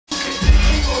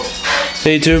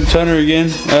Hey YouTube, Tunner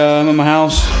again. I'm at my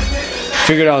house.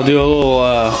 Figured I'll do a little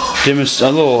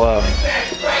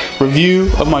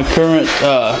review of my current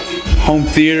home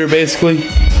theater, basically.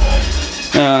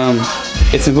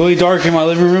 It's completely dark in my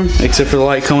living room, except for the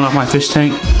light coming off my fish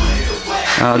tank.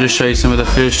 I'll just show you some of the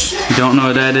fish. If you don't know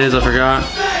what that is, I forgot.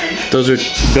 Those are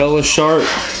Bella shark.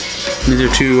 These are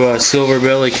two silver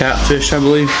belly catfish, I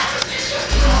believe.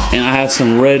 And I have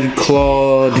some red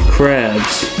clawed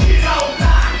crabs.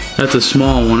 That's a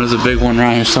small one. There's a big one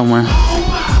right here somewhere.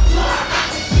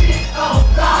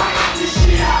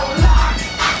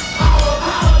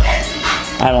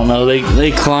 I don't know.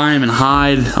 They climb and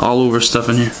hide all over stuff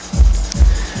in here.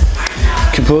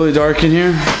 Completely dark in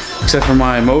here, except for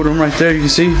my modem right there. You can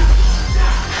see.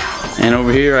 And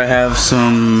over here I have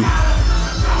some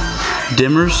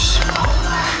dimmers.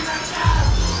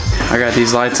 I got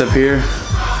these lights up here,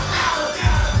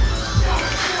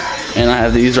 and I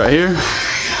have these right here.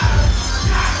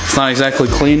 It's not exactly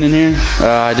clean in here.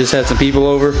 I just had some people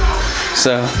over,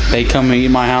 so they come and eat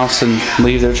my house and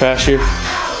leave their trash here.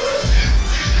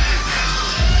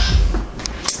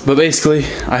 But basically,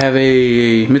 I have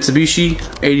a Mitsubishi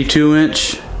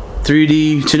 82-inch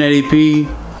 3D 1080p.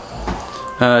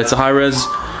 It's a high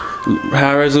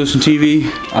resolution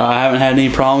TV. I haven't had any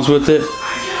problems with it.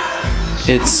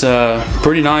 It's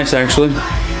pretty nice, actually.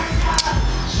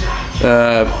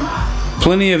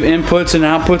 Plenty of inputs and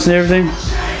outputs and everything.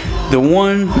 The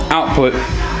one output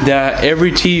that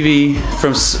every TV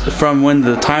from when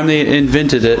the time they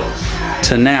invented it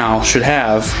to now should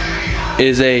have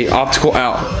is a optical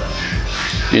out.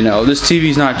 You know, this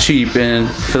TV's not cheap, and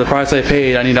for the price I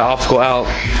paid, I need an optical out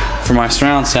for my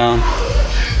surround sound,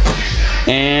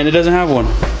 and it doesn't have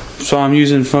one. So I'm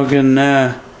using fucking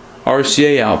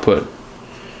RCA output.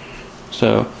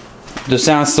 So the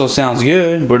sound still sounds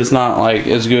good, but it's not like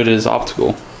as good as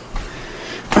optical.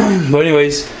 But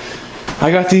anyways, I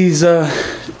got these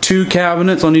two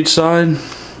cabinets on each side.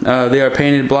 They are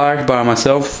painted black by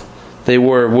myself. They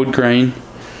were wood grain.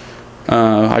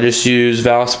 I just use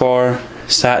Valspar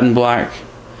satin black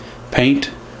paint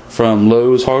from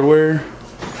Lowe's Hardware,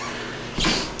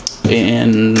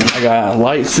 and I got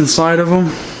lights inside of them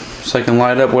so I can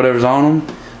light up whatever's on them.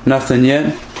 Nothing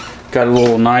yet. Got a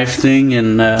little knife thing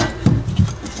and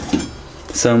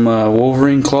some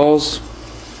Wolverine claws.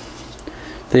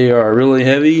 They are really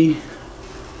heavy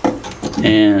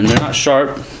and they're not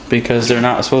sharp because they're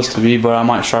not supposed to be, but I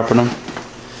might sharpen them.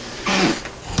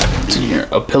 It's in here,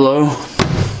 a pillow.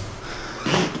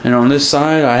 And on this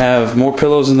side I have more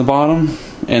pillows in the bottom,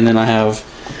 and then I have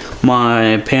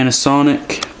my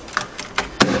Panasonic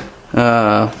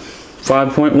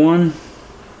 5.1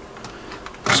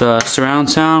 surround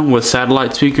sound with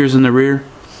satellite speakers in the rear.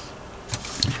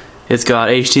 It's got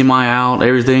HDMI out,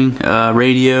 everything,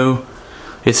 radio.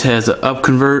 It has an up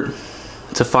convert.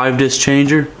 It's a 5-disc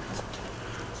changer.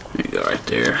 There you go, right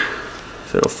there,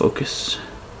 if it'll focus.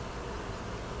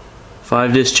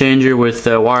 5-disc changer with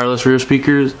wireless rear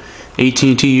speakers,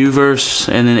 AT&T UVerse,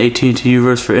 and then AT&T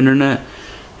UVerse for internet,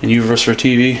 and UVerse for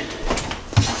TV.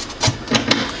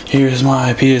 Here's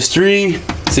my PS3.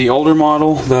 It's the older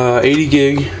model, the 80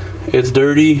 gig. It's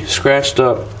dirty, scratched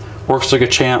up, works like a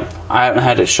champ. I haven't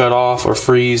had it shut off or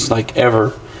freeze like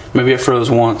ever. Maybe it froze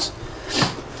once.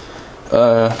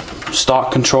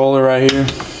 Stock controller right here.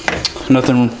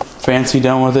 Nothing fancy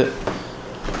done with it.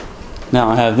 Now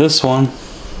I have this one.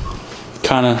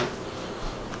 Kind of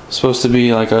supposed to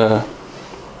be like a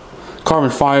carbon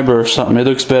fiber or something. It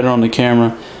looks better on the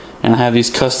camera. And I have these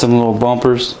custom little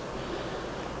bumpers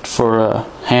for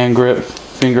hand grip,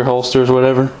 finger holsters,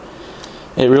 whatever.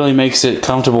 It really makes it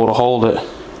comfortable to hold it.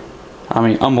 I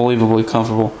mean, unbelievably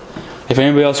comfortable. If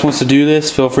anybody else wants to do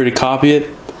this, feel free to copy it.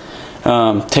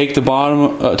 Take the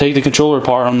controller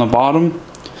part on the bottom.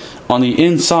 On the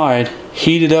inside,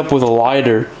 heat it up with a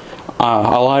lighter.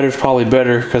 A lighter is probably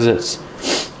better because it's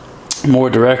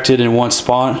more directed in one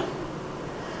spot,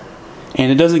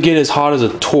 and it doesn't get as hot as a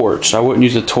torch. I wouldn't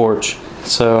use a torch,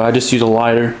 so I just use a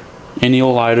lighter, any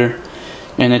old lighter,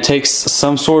 and it takes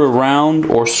some sort of round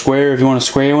or square if you want a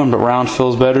square one, but round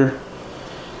feels better.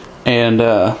 And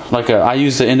I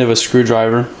use the end of a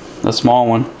screwdriver, a small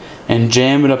one, and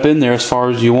jam it up in there as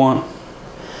far as you want.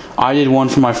 I did one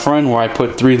for my friend where I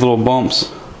put 3 little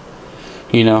bumps.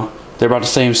 You know, they're about the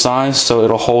same size, so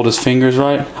it'll hold his fingers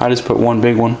right. I just put one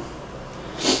big one,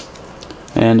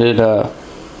 and it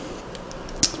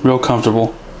real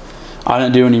comfortable. I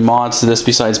didn't do any mods to this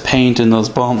besides paint and those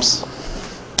bumps.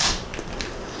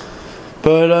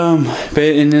 But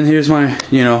and then here's my,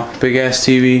 you know, big ass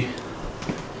TV.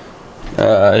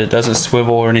 It doesn't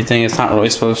swivel or anything. It's not really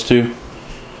supposed to.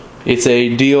 It's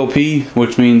a DOP,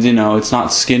 which means, you know, it's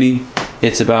not skinny.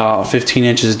 It's about 15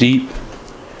 inches deep.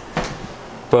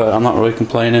 But I'm not really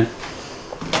complaining.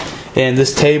 And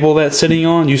this table that's sitting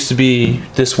on used to be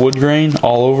this wood grain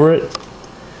all over it.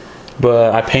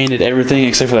 But I painted everything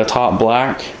except for the top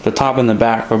black. The top and the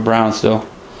back are brown still.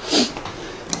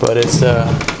 But it's,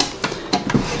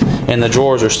 and the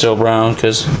drawers are still brown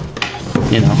because,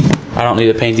 you know, I don't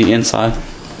need to paint the inside.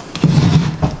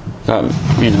 Got,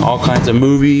 you know, all kinds of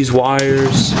movies,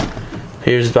 wires.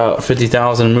 Here's about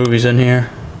 50,000 movies in here.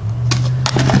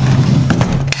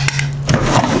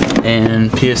 And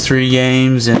PS3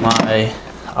 games and my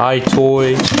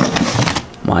iToy,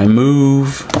 my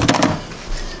Move.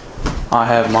 I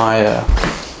have my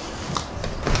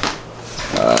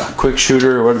quick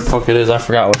shooter, what the fuck it is, I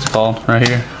forgot what it's called, right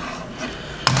here.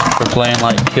 For playing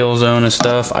like Killzone and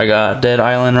stuff. I got Dead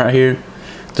Island right here.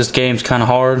 This game's kind of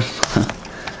hard.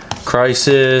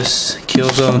 Crisis,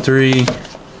 Killzone 3,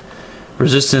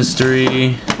 Resistance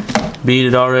 3, beat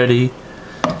it already,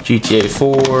 GTA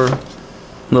 4,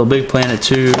 Little Big Planet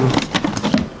 2,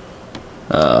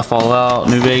 Fallout,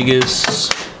 New Vegas,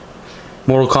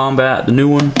 Mortal Kombat, the new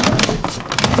one,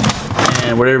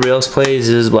 and what everybody else plays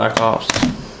is Black Ops.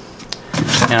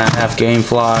 And I have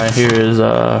Gamefly. Here is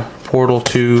Portal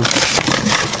 2, and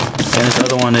this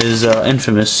other one is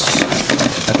Infamous,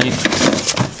 I think.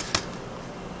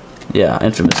 Yeah,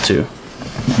 Infamous 2.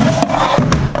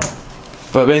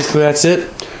 But basically that's it.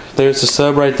 There's the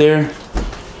sub right there.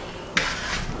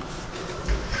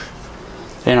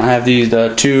 And I have these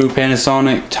two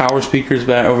Panasonic tower speakers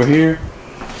back over here.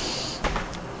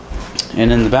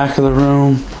 And in the back of the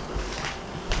room,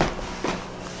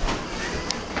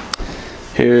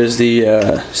 here's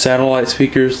the satellite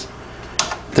speakers.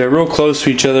 They're real close to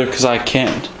each other because I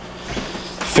can't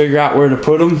figure out where to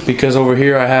put them, because over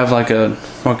here I have like a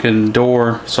fucking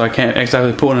door, so I can't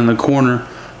exactly put one in the corner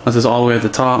unless it's all the way at the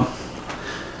top.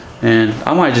 And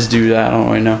I might just do that, I don't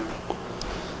really know.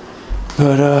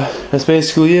 But that's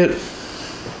basically it.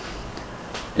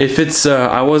 If it's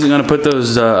I wasn't gonna put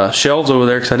those shelves over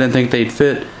there because I didn't think they'd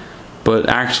fit, but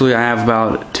actually I have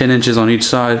about 10 inches on each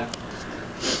side.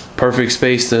 Perfect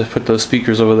space to put those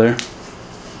speakers over there.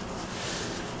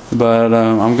 But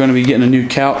I'm gonna be getting a new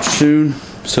couch soon.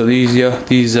 So these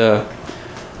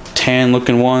tan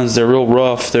looking ones, they're real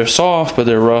rough. They're soft, but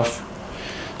they're rough.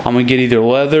 I'm gonna get either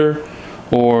leather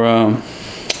or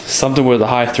something with a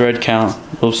high thread count,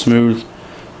 real smooth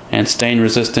and stain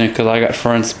resistant, because I got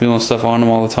friends spilling stuff on them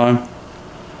all the time.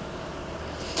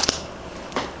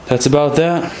 That's about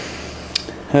that.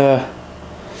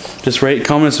 Just rate,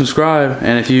 comment, and subscribe.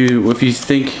 And if you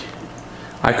think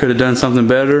I could have done something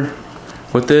better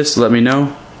with this, let me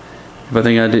know.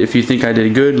 If you think I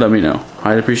did good, let me know.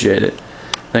 I'd appreciate it.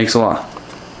 Thanks a lot.